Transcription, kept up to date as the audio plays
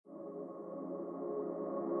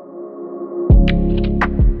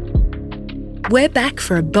We're back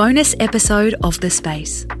for a bonus episode of The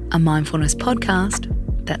Space, a mindfulness podcast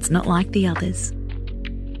that's not like the others.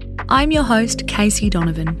 I'm your host, Casey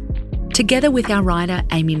Donovan. Together with our writer,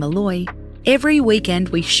 Amy Malloy, every weekend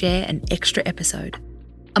we share an extra episode,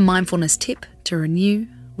 a mindfulness tip to renew,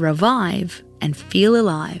 revive, and feel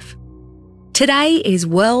alive. Today is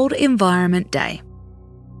World Environment Day.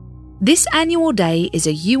 This annual day is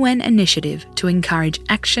a UN initiative to encourage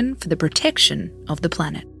action for the protection of the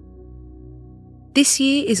planet. This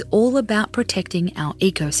year is all about protecting our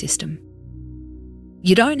ecosystem.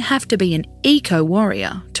 You don't have to be an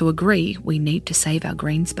eco-warrior to agree we need to save our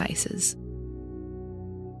green spaces.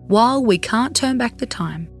 While we can't turn back the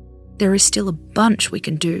time, there is still a bunch we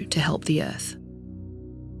can do to help the Earth.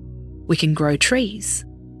 We can grow trees,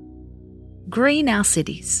 green our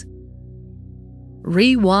cities,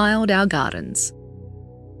 rewild our gardens,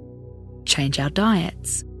 change our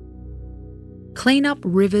diets, clean up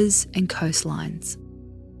rivers and coastlines.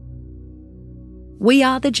 We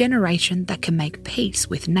are the generation that can make peace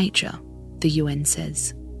with nature, the UN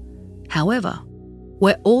says. However,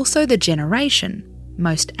 we're also the generation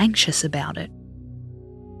most anxious about it.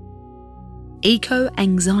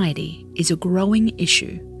 Eco-anxiety is a growing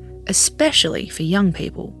issue, especially for young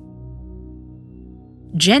people.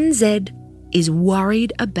 Gen Z is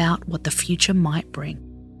worried about what the future might bring.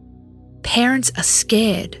 Parents are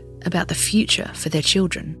scared about the future for their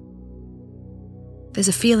children. There's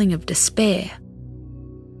a feeling of despair.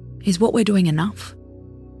 Is what we're doing enough?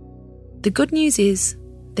 The good news is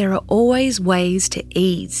there are always ways to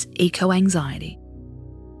ease eco-anxiety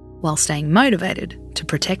while staying motivated to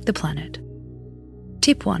protect the planet.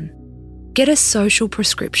 Tip 1. Get a social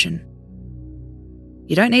prescription.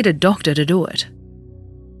 You don't need a doctor to do it.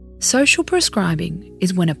 Social prescribing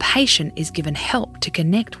is when a patient is given help to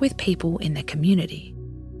connect with people in their community.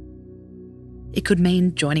 It could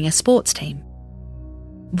mean joining a sports team,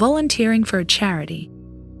 volunteering for a charity,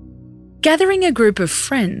 gathering a group of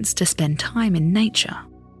friends to spend time in nature.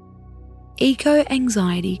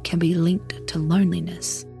 Eco-anxiety can be linked to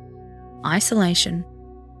loneliness, isolation,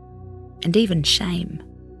 and even shame.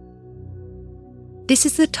 This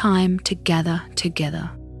is the time to gather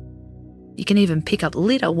together. You can even pick up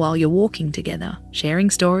litter while you're walking together,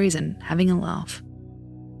 sharing stories and having a laugh.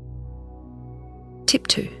 Tip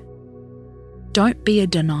 2. Don't be a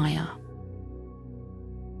denier.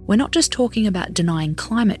 We're not just talking about denying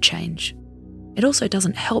climate change. It also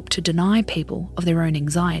doesn't help to deny people of their own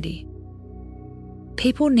anxiety.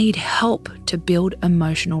 People need help to build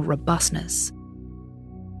emotional robustness.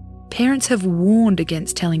 Parents have warned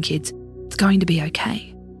against telling kids it's going to be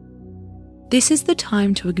okay. This is the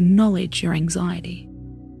time to acknowledge your anxiety.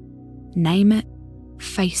 Name it,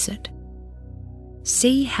 face it.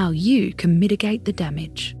 See how you can mitigate the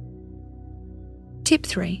damage. Tip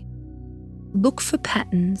 3. Look for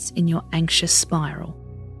patterns in your anxious spiral.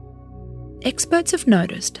 Experts have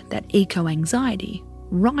noticed that eco-anxiety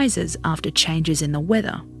rises after changes in the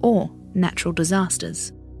weather or natural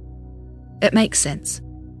disasters. It makes sense.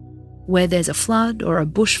 Where there's a flood or a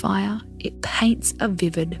bushfire, it paints a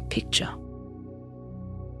vivid picture.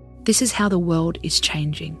 This is how the world is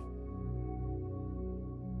changing.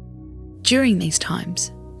 During these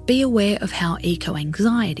times, be aware of how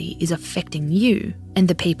eco-anxiety is affecting you and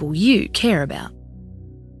the people you care about.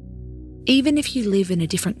 Even if you live in a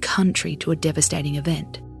different country to a devastating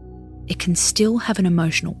event, it can still have an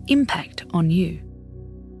emotional impact on you.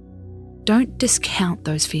 Don't discount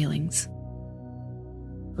those feelings.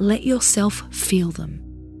 Let yourself feel them.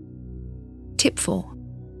 Tip 4.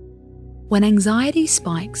 When anxiety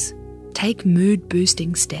spikes, take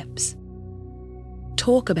mood-boosting steps.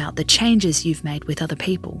 Talk about the changes you've made with other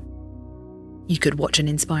people. You could watch an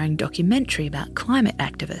inspiring documentary about climate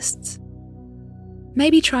activists.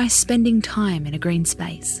 Maybe try spending time in a green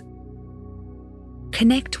space.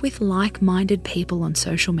 Connect with like-minded people on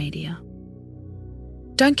social media.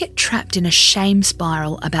 Don't get trapped in a shame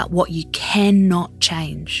spiral about what you cannot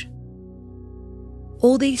change.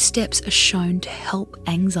 All these steps are shown to help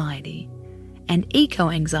anxiety, and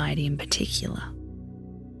eco-anxiety in particular.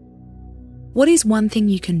 What is one thing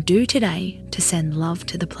you can do today to send love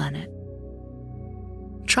to the planet?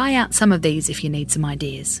 Try out some of these if you need some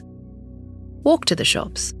ideas. Walk to the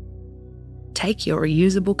shops. Take your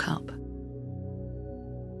reusable cup.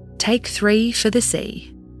 Take 3 for the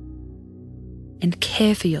sea. And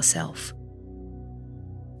care for yourself.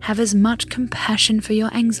 Have as much compassion for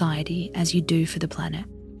your anxiety as you do for the planet.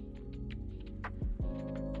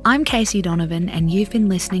 I'm Casey Donovan, and you've been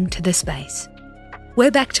listening to The Space. We're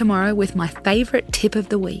back tomorrow with my favourite tip of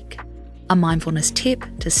the week, a mindfulness tip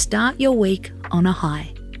to start your week on a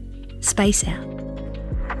high. Space out.